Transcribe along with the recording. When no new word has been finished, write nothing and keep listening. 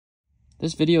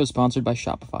This video is sponsored by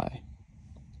Shopify.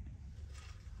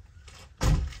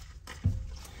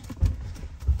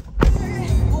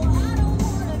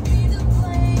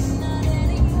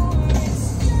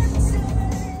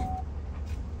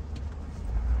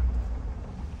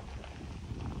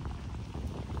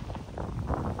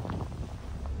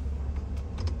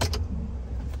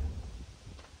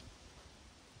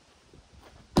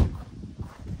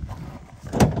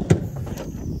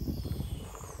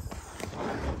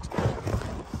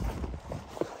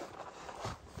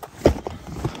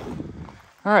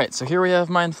 All right, so here we have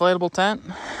my inflatable tent,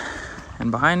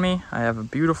 and behind me I have a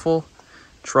beautiful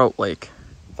trout lake.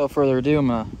 Without further ado, I'm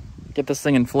gonna get this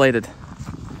thing inflated.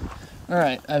 All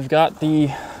right, I've got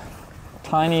the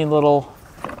tiny little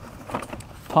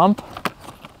pump.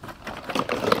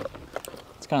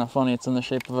 It's kind of funny, it's in the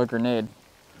shape of a grenade.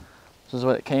 This is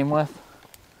what it came with.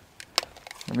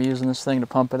 I'm gonna be using this thing to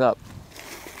pump it up.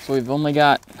 So we've only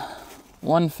got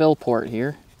one fill port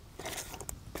here.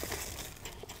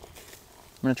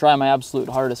 I'm gonna try my absolute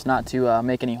hardest not to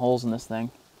make any holes in this thing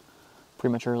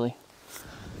prematurely.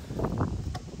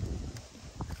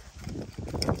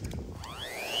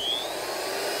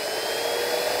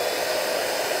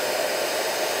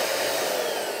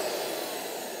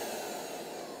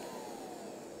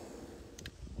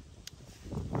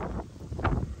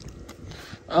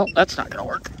 Oh, that's not gonna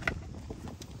work.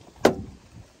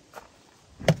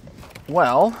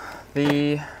 Well,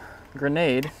 the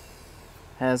grenade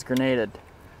has grenaded.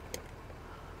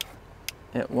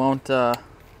 It won't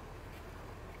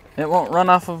run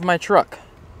off of my truck.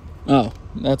 Oh,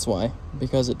 that's why.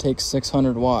 Because it takes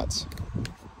 600 watts.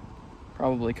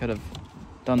 Probably could have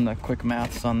done the quick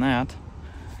maths on that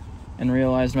and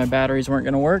realized my batteries weren't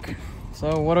going to work.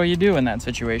 So what do you do in that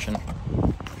situation?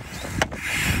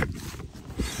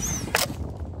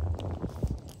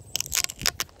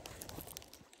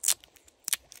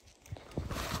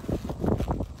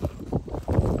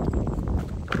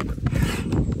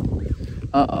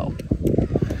 Uh-oh.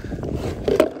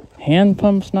 Hand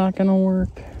pump's not gonna work.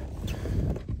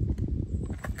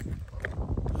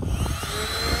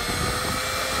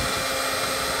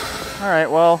 Alright,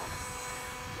 well,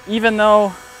 even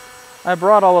though I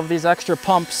brought all of these extra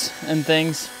pumps and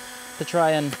things to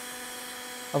try and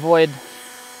avoid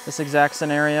this exact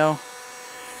scenario,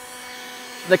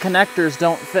 the connectors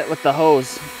don't fit with the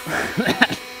hose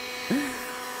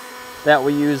that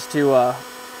we use to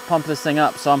pump this thing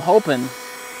up. So I'm hoping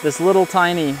this little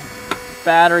tiny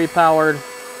battery powered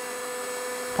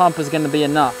pump is going to be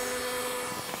enough.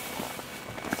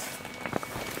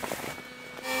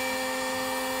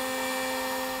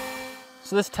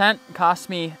 So this tent cost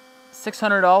me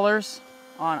 $600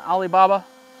 on Alibaba.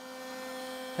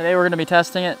 Today we're going to be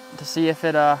testing it to see if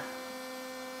it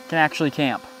can actually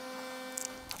camp.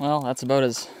 Well, that's about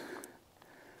as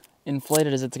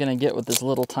inflated as it's going to get with this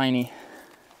little tiny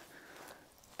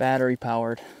battery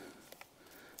powered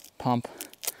pump.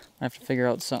 I have to figure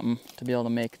out something to be able to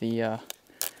make the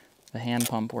hand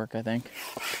pump work, I think.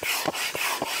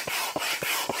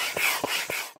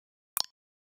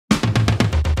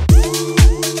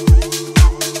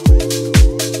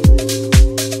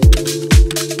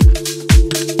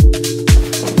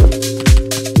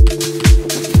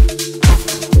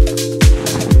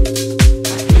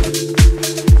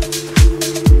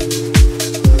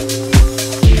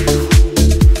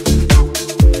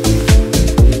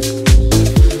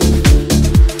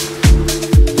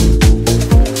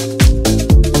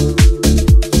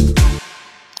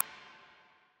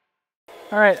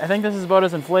 Alright, I think this is about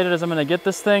as inflated as I'm going to get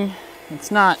this thing.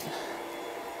 It's not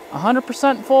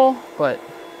 100% full, but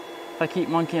if I keep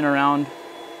monkeying around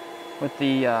with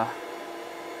the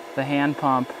hand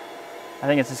pump, I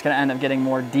think it's just going to end up getting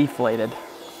more deflated.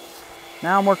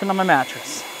 Now I'm working on my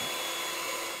mattress.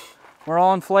 We're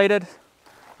all inflated.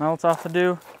 Now all it's off to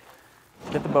do is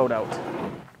get the boat out.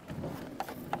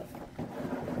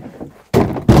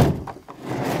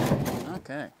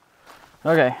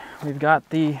 Okay, we've got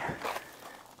the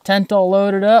tent all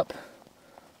loaded up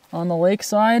on the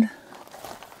lakeside.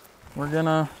 We're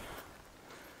gonna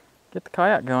get the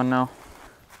kayak going now.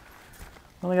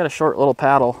 Only got a short little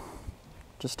paddle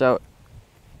just out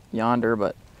yonder,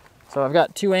 but so I've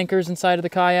got 2 anchors inside of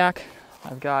the kayak.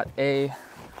 I've got a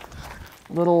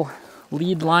little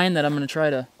lead line that I'm gonna try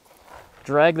to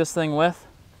drag this thing with.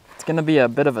 It's gonna be a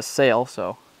bit of a sail,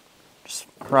 so just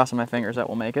crossing my fingers that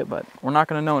will make it, but we're not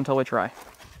gonna know until we try.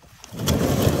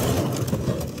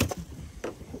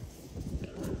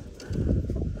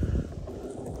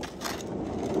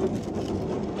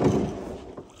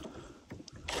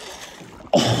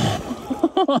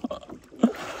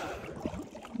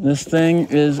 This thing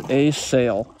is a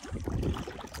sail.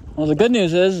 Well, the good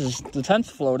news is the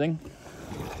tent's floating.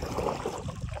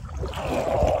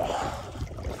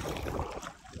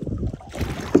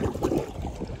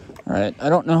 All right, I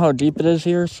don't know how deep it is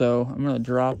here, so I'm gonna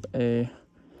drop a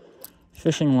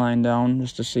fishing line down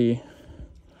just to see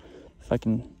if I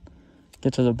can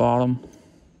get to the bottom.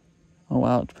 Oh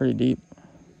wow, it's pretty deep.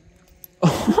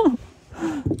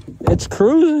 It's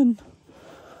cruising.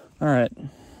 All right,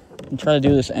 I'll try to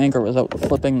do this anchor without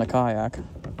flipping the kayak.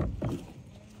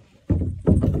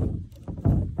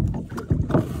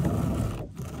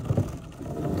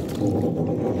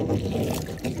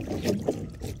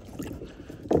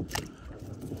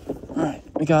 All right,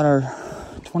 we got our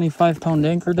 25-pound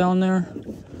anchor down there.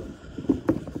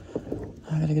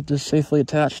 I gotta get this safely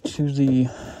attached to the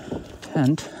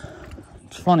tent.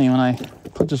 It's funny, when I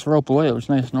put this rope away, it was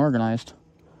nice and organized.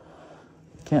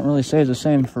 Can't really say the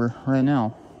same for right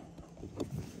now.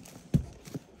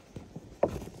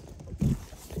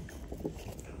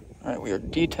 All right, we are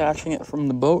detaching it from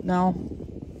the boat now.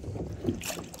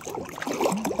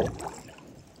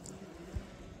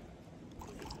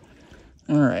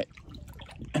 All right,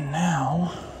 and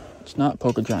now, let's not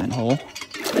poke a giant hole.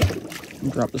 And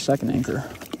drop the second anchor.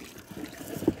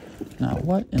 Now,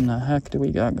 what in the heck do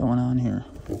we got going on here?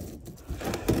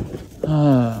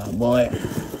 Oh, boy.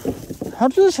 How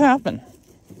did this happen?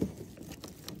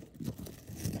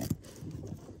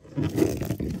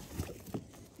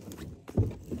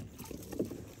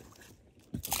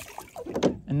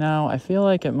 And now, I feel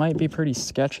like it might be pretty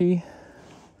sketchy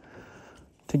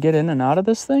to get in and out of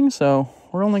this thing, so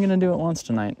we're only going to do it once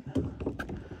tonight.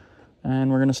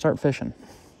 And we're going to start fishing.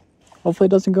 Hopefully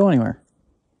it doesn't go anywhere.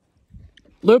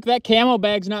 Luke, that camo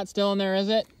bag's not still in there, is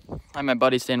it? I have my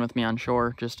buddy staying with me on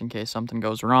shore, just in case something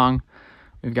goes wrong.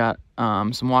 We've got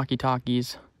some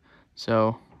walkie-talkies,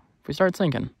 so if we start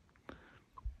sinking,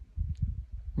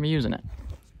 I'm using it.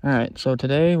 All right, so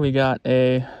today we got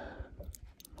a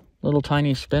little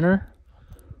tiny spinner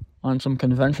on some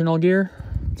conventional gear.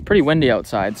 It's pretty windy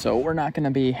outside, so we're not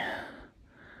gonna be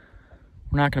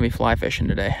fly fishing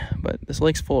today, but this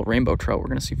lake's full of rainbow trout. We're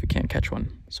gonna see if we can't catch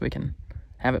one so we can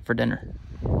have it for dinner.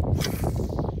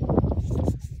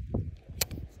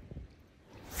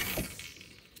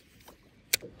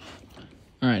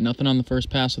 All right, nothing on the first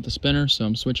pass with the spinner, so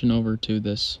I'm switching over to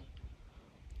this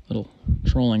little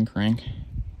trolling crank.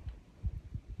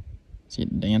 See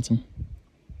it dancing.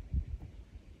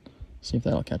 See if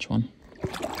that'll catch one.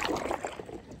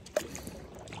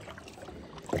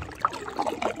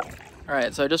 All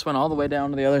right, so I just went all the way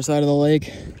down to the other side of the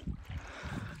lake.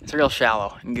 It's real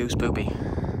shallow and goose poopy.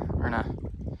 We're gonna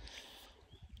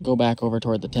go back over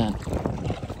toward the tent.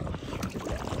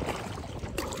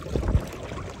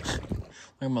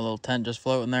 Look at my little tent just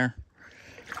floating there.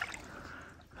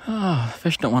 Oh,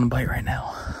 fish don't want to bite right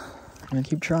now. I'm gonna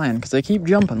keep trying because they keep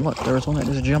jumping. Look, there was one that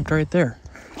just jumped right there.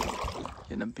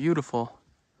 Getting a beautiful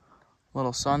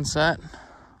little sunset.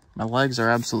 My legs are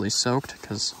absolutely soaked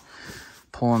because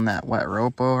pulling that wet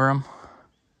rope over them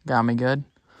got me good.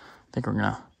 I think we're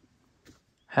gonna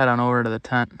head on over to the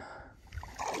tent.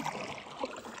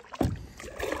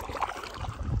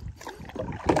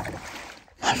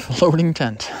 My floating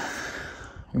tent.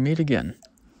 We meet again.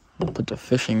 I'll put the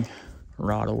fishing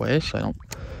rod away so I don't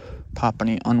pop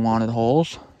any unwanted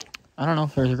holes. I don't know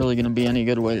if there's really gonna be any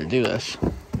good way to do this.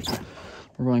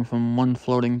 We're going from one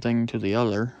floating thing to the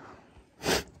other.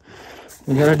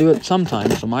 We gotta do it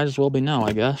sometime, so might as well be now,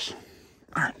 I guess.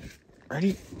 All right,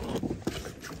 ready?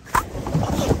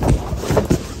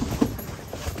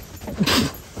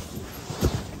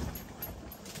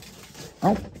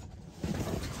 Oh.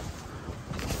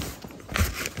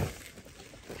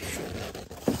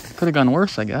 Could have gone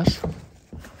worse, I guess.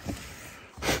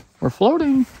 We're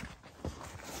floating.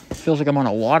 Feels like I'm on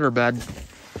a waterbed.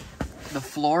 The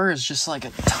floor is just like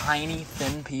a tiny,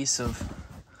 thin piece of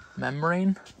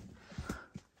membrane.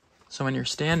 So when you're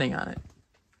standing on it,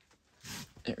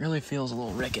 it really feels a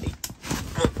little rickety.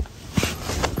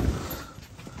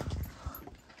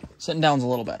 Sitting down's a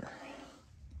little better.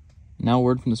 Now a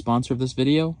word from the sponsor of this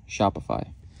video,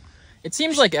 Shopify. It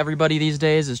seems like everybody these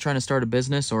days is trying to start a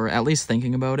business, or at least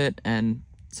thinking about it, and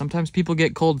sometimes people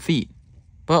get cold feet.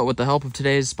 But with the help of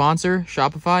today's sponsor,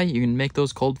 Shopify, you can make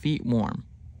those cold feet warm.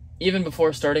 Even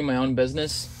before starting my own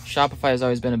business, Shopify has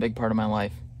always been a big part of my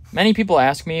life. Many people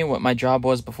ask me what my job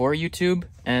was before YouTube,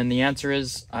 and the answer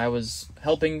is I was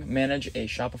helping manage a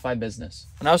Shopify business.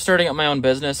 When I was starting up my own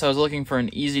business, I was looking for an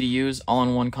easy-to-use,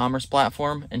 all-in-one commerce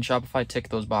platform, and Shopify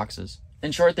ticked those boxes.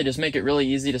 In short, they just make it really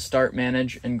easy to start,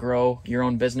 manage, and grow your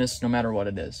own business no matter what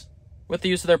it is. With the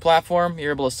use of their platform,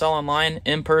 you're able to sell online,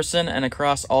 in person, and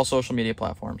across all social media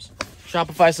platforms.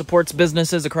 Shopify supports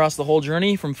businesses across the whole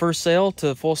journey from first sale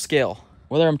to full scale.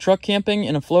 Whether I'm truck camping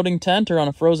in a floating tent or on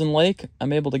a frozen lake,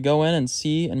 I'm able to go in and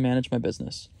see and manage my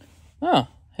business. Oh,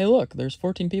 hey look, there's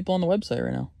 14 people on the website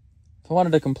right now. If I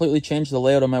wanted to completely change the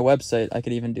layout of my website, I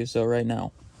could even do so right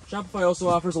now. Shopify also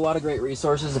offers a lot of great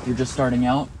resources if you're just starting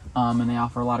out, and they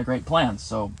offer a lot of great plans.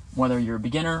 So whether you're a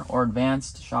beginner or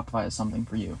advanced, Shopify is something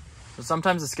for you. So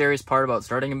sometimes the scariest part about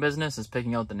starting a business is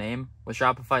picking out the name. With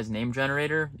Shopify's name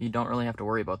generator, you don't really have to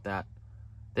worry about that.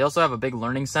 They also have a big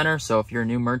learning center, so if you're a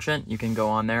new merchant, you can go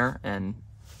on there and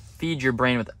feed your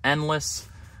brain with endless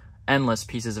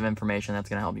pieces of information that's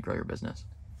going to help you grow your business.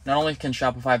 Not only can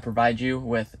Shopify provide you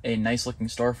with a nice looking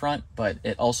storefront, but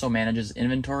it also manages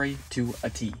inventory to a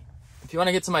T. If you want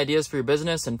to get some ideas for your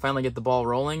business and finally get the ball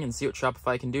rolling and see what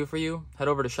Shopify can do for you, head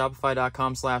over to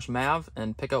shopify.com/mav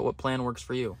and pick out what plan works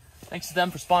for you. Thanks to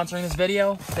them for sponsoring this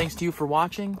video. Thanks to you for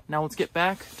watching. Now let's get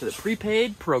back to the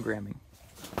prepaid programming.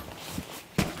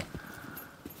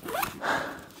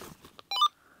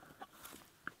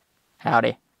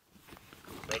 Howdy.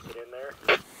 Make it in there?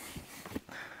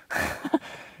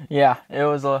 Yeah, it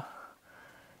was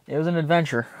an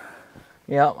adventure.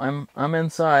 Yeah, I'm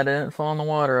inside. I didn't fall in the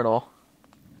water at all.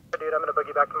 Dude, I'm gonna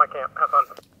boogie back to my camp. Have fun.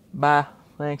 Bye.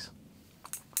 Thanks.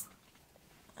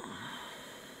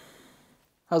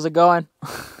 How's it going?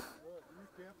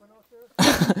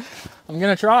 I'm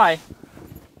gonna try.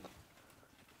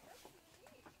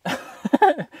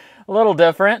 A little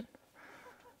different.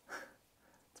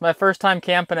 It's my first time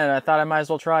camping it. I thought I might as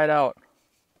well try it out.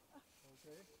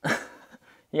 Okay.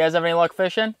 You guys have any luck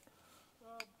fishing?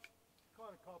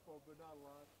 Caught a couple, but not a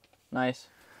lot. Nice.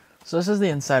 So this is the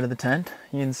inside of the tent.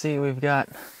 You can see we've got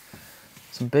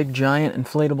some big giant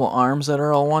inflatable arms that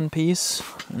are all one piece,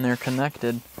 and they're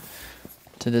connected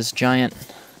to this giant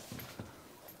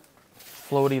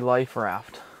floaty life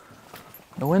raft.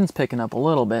 The wind's picking up a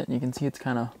little bit. You can see it's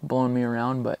kind of blowing me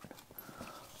around, but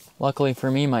luckily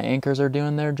for me, my anchors are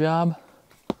doing their job.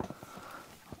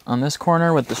 On this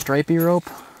corner with the stripey rope,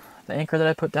 the anchor that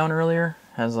I put down earlier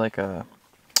has like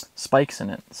spikes in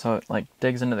it, so it like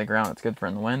digs into the ground. It's good for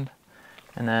in the wind.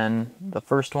 And then the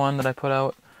first one that I put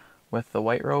out with the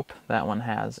white rope, that one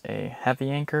has a heavy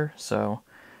anchor, so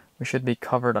we should be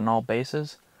covered on all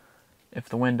bases if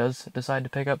the wind does decide to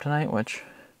pick up tonight, which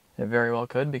it very well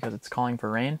could because it's calling for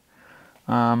rain.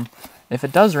 If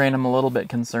it does rain, I'm a little bit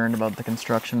concerned about the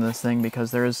construction of this thing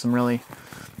because there is some really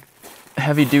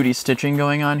heavy-duty stitching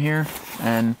going on here,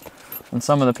 and on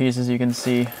some of the pieces you can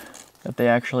see that they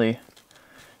actually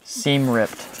seam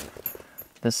ripped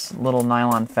this little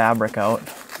nylon fabric out,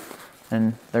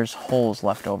 and there's holes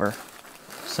left over.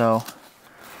 So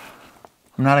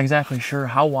I'm not exactly sure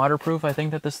how waterproof I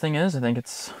think that this thing is. I think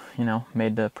it's, you know,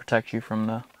 made to protect you from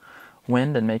the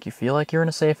wind and make you feel like you're in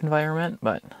a safe environment,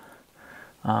 but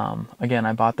again,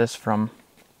 I bought this from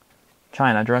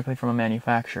China, directly from a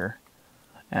manufacturer,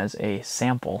 as a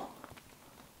sample.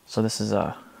 So this is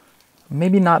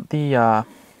maybe not the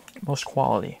most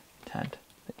quality tent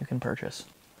that you can purchase.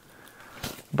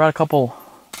 I brought a couple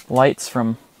lights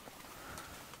from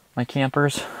my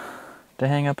campers to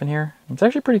hang up in here. It's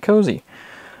actually pretty cozy,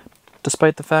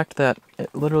 despite the fact that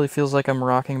it literally feels like I'm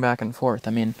rocking back and forth.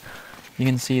 I mean, you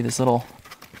can see this little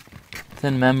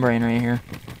thin membrane right here.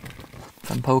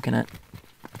 If I'm poking it,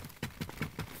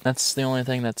 that's the only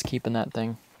thing that's keeping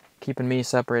me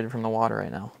separated from the water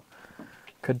right now.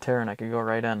 Could tear and I could go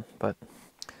right in, but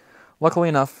luckily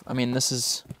enough, I mean, this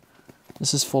is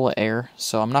full of air,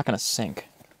 so I'm not going to sink.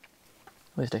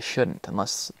 At least I shouldn't,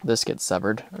 unless this gets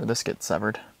severed, or this gets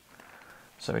severed.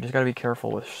 So we just got to be careful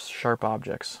with sharp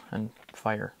objects and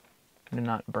fire. Do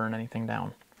not burn anything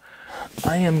down.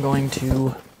 I am going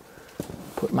to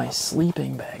put my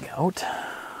sleeping bag out.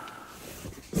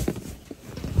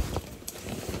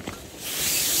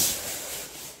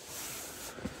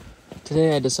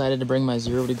 Today I decided to bring my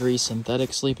 0-degree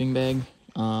synthetic sleeping bag.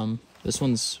 This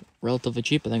one's relatively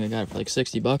cheap. I think I got it for like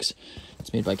 60 bucks.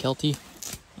 It's made by Kelty.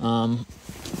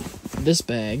 This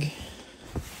bag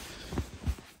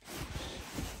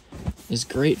is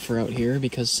great for out here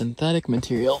because synthetic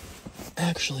material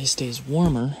actually stays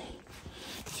warmer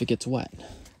if it gets wet.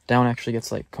 Down actually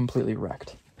gets like completely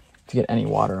wrecked if you get any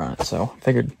water on it. So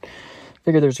figured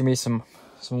there's gonna be some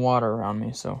water around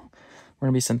me, so we're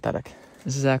gonna be synthetic.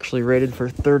 This is actually rated for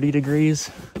 30 degrees.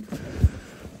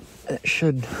 It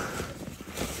should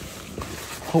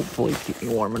hopefully keep me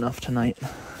warm enough tonight.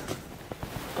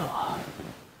 Oh,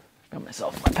 got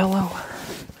myself my pillow.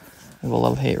 I have a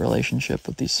love-hate relationship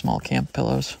with these small camp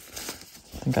pillows.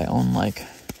 I think I own like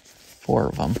 4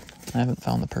 of them. I haven't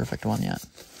found the perfect one yet.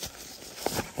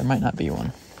 There might not be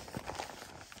one.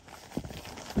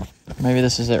 Maybe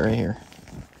this is it right here.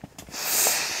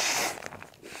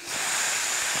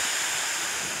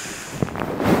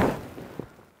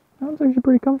 That one's actually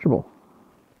pretty comfortable.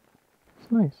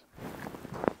 It's nice.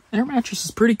 Air mattress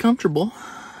is pretty comfortable.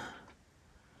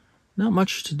 Not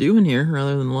much to do in here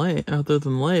other than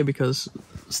lay because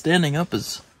standing up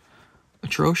is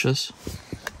atrocious.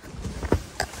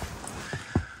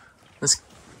 This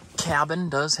cabin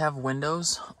does have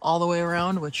windows all the way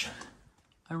around, which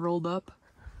I rolled up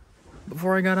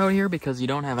before I got out here because you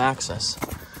don't have access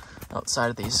outside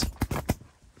of these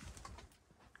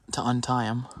to untie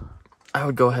them. I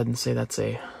would go ahead and say that's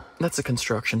a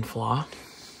construction flaw.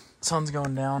 Sun's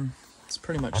going down. It's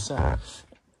pretty much set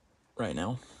right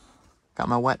now. Got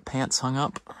my wet pants hung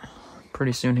up.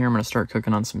 Pretty soon here I'm gonna start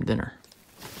cooking on some dinner.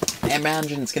 I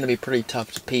imagine it's gonna be pretty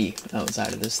tough to pee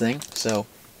outside of this thing, so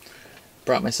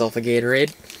brought myself a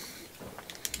Gatorade.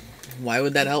 Why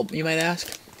would that help, you might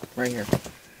ask? Right here.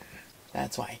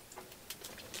 That's why.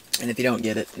 And if you don't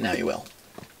get it, now you will.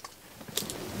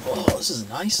 Oh, this is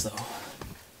nice though.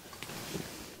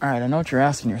 Alright, I know what you're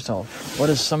asking yourself. What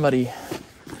does somebody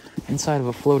inside of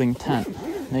a floating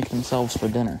tent make themselves for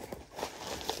dinner?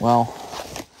 Well,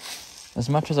 as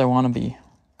much as I want to be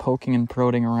poking and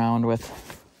prodding around with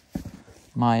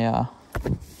my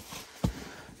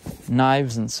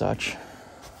knives and such,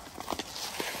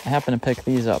 I happened to pick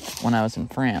these up when I was in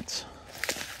France,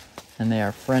 and they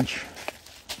are French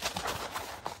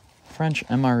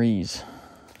MREs.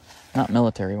 Not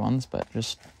military ones, but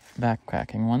just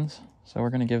backpacking ones. So we're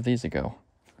going to give these a go.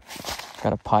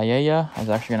 Got a paella. I was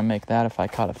actually going to make that if I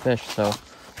caught a fish, so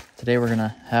today we're going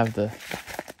to have the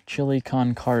chili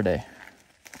con carne,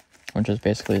 which is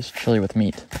basically chili with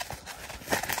meat.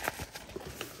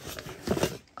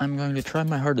 I'm going to try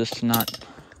my hardest to not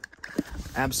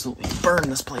absolutely burn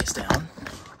this place down.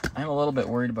 I'm a little bit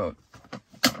worried about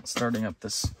starting up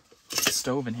this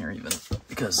stove in here even,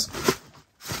 because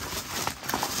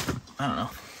I don't know.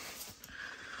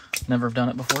 Never have done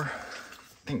it before.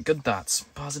 Think good thoughts,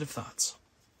 positive thoughts.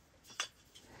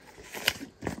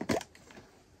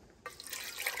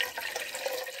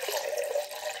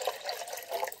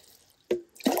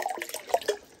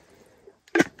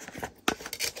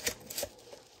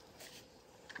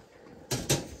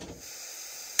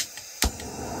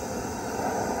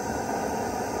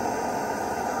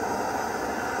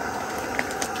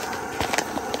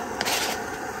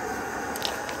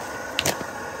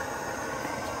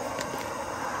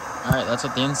 Alright, that's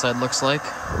what the inside looks like.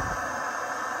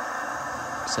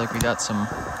 Looks like we got some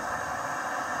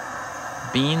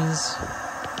beans,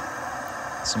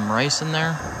 some rice in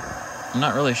there. I'm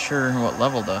not really sure what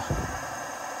level to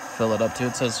fill it up to.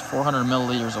 It says 400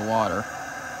 milliliters of water,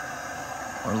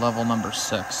 or level number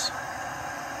 6. So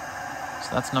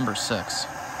that's number 6.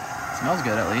 Smells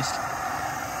good, at least.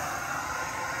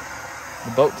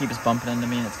 The boat keeps bumping into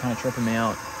me and it's kind of tripping me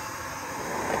out.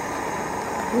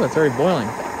 Ooh, it's already boiling.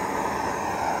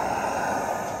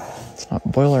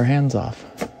 Boil our hands off.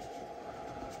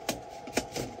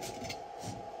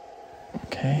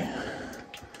 Okay.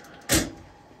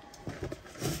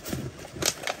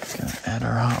 Gonna add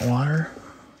our hot water.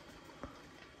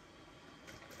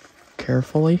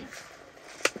 Carefully.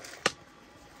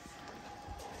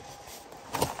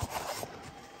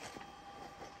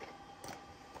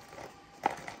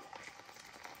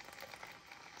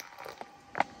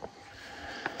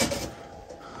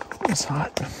 It's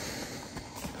hot.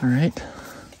 All right.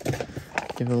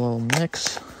 Give it a little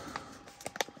mix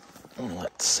and let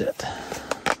it sit.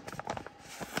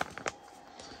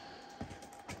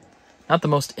 Not the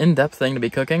most in-depth thing to be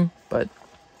cooking, but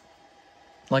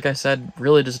like I said,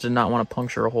 really just did not want to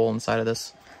puncture a hole inside of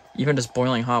this. Even just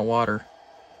boiling hot water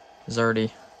is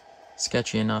already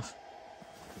sketchy enough.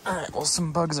 Alright, well,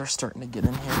 some bugs are starting to get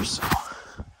in here, so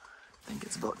I think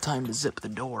it's about time to zip the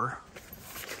door.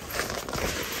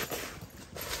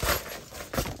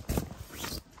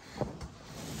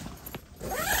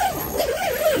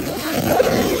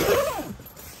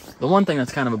 The one thing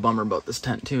that's kind of a bummer about this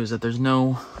tent too is that there's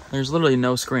literally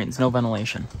no screens, no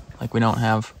ventilation. Like, we don't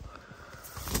have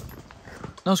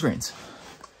no screens.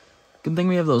 Good thing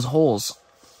we have those holes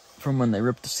from when they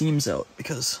ripped the seams out,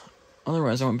 because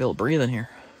otherwise I wouldn't be able to breathe in here.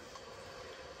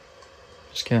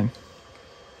 Just kidding.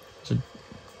 It's a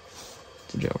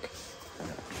joke.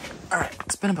 Alright,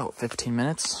 it's been about 15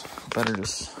 minutes. Better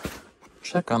just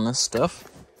check on this stuff.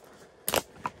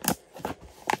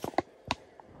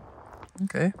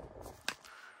 Okay.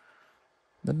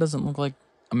 That doesn't look like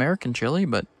American chili,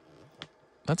 but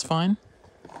that's fine.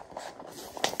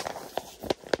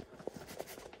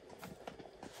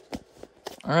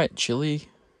 Alright, chili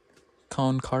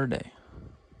con carne.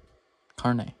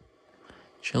 Carne.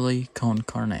 Chili con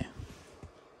carne.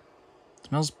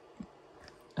 It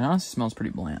honestly smells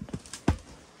pretty bland.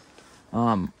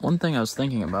 One thing I was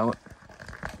thinking about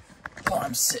while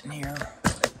I'm sitting here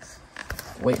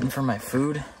waiting for my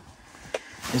food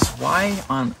is why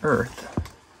on earth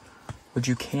would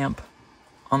you camp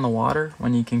on the water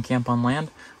when you can camp on land?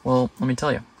 Well, let me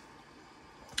tell you.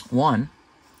 One,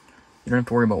 you don't have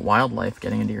to worry about wildlife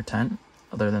getting into your tent,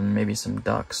 other than maybe some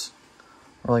ducks,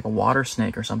 or like a water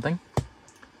snake or something.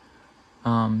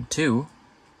 Two,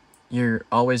 you're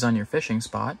always on your fishing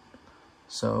spot,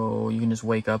 so you can just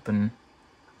wake up and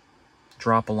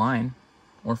drop a line,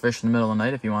 or fish in the middle of the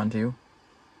night if you want to.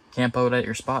 Camp out at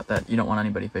your spot that you don't want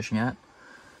anybody fishing at.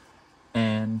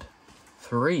 And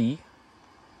three,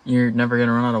 you're never going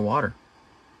to run out of water.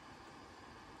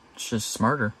 It's just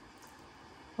smarter.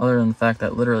 Other than the fact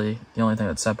that literally the only thing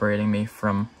that's separating me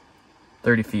from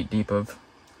 30 feet deep of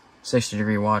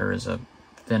 60-degree water is a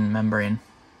thin membrane.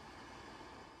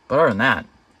 But other than that,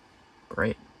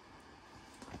 great.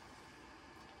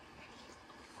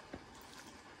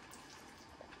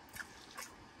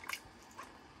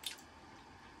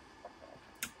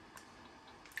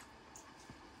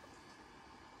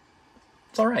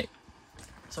 It's alright.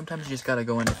 Sometimes you just gotta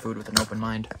go into food with an open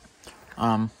mind.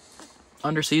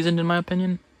 Under-seasoned in my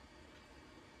opinion.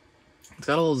 It's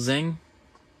got a little zing.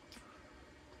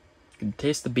 You can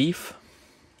taste the beef.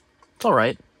 It's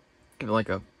alright. Give it like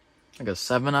a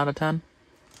 7 out of 10.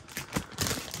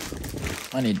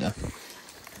 I need to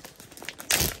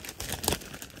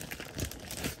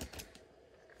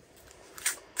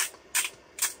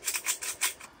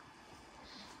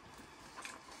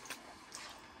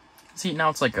see, now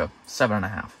it's like a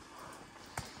 7.5.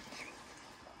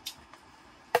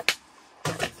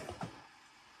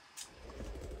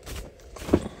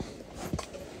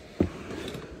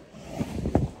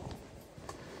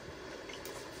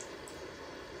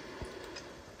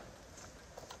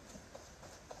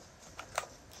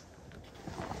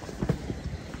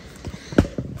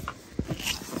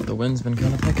 The wind's been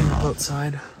kind of picking up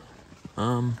outside.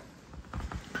 Not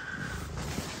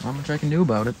much I can do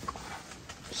about it.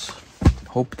 Just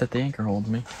hope that the anchor holds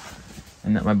me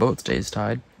and that my boat stays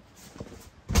tied.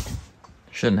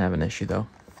 Shouldn't have an issue though.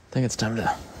 I think it's time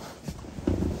to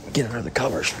get under the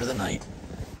covers for the night.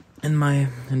 In my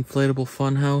inflatable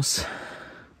fun house,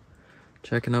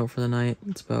 checking out for the night.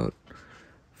 It's about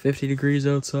 50 degrees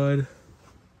outside.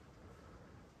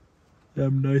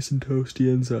 I'm nice and toasty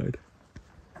inside.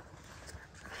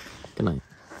 Good night.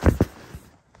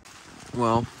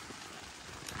 Well,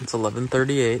 it's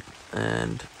 11:38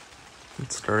 and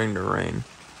it's starting to rain.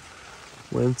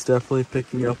 Wind's definitely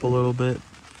picking up a little bit.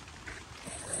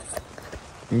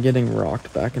 I'm getting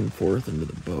rocked back and forth into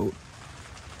the boat,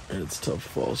 and it's tough to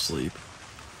fall asleep.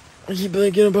 I keep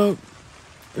thinking about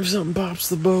if something pops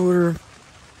the boat or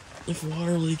if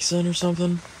water leaks in or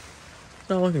something. It's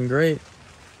not looking great.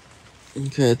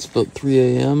 Okay, it's about 3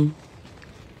 a.m.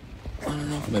 I don't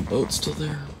know if my boat's still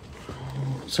there.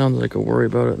 Sounds like a worry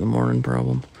about it in the morning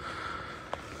problem.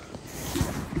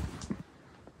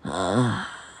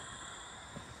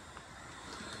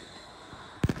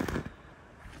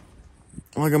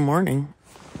 Well, good morning.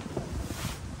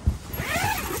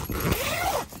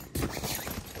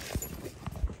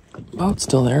 Boat's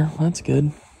still there. That's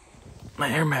good.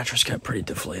 My air mattress got pretty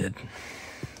deflated.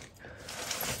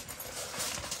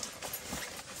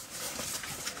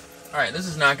 Alright, this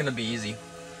is not going to be easy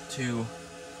to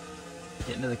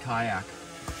get into the kayak.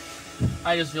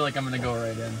 I just feel like I'm going to go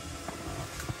right in.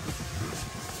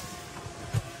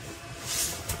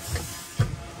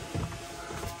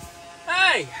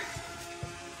 Hey!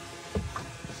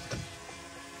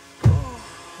 Oh,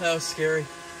 that was scary.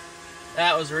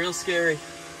 That was real scary.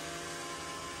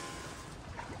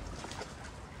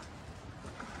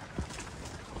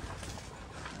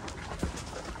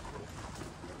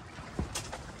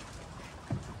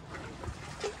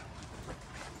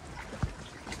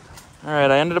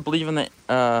 Alright, I ended up leaving the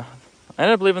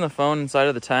phone inside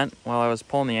of the tent while I was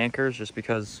pulling the anchors, just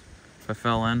because if I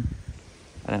fell in,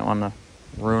 I didn't want to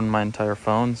ruin my entire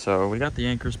phone. So we got the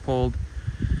anchors pulled,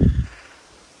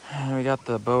 and we got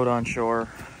the boat on shore,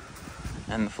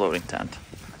 and the floating tent.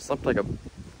 I slept like a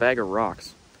bag of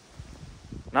rocks.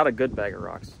 Not a good bag of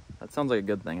rocks. That sounds like a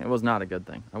good thing. It was not a good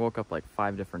thing. I woke up like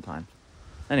 5 different times.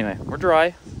 Anyway, we're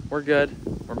dry, we're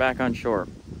good, we're back on shore.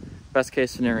 Best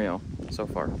case scenario so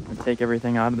far. I'll take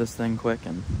everything out of this thing quick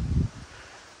and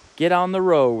get on the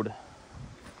road.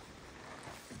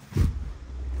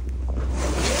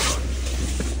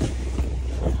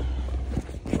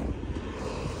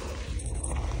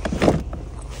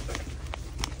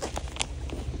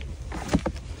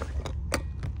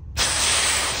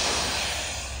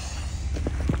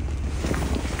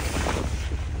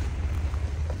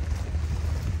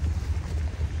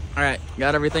 All right,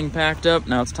 got everything packed up.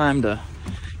 Now it's time to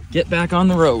get back on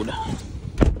the road.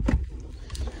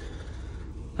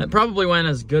 That probably went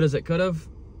as good as it could have,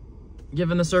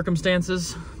 given the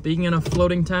circumstances, being in a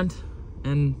floating tent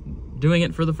and doing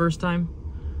it for the first time.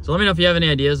 So let me know if you have any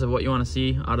ideas of what you want to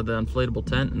see out of the inflatable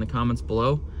tent in the comments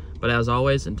below. But as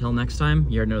always, until next time,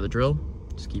 you already know the drill.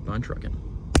 Just keep on trucking.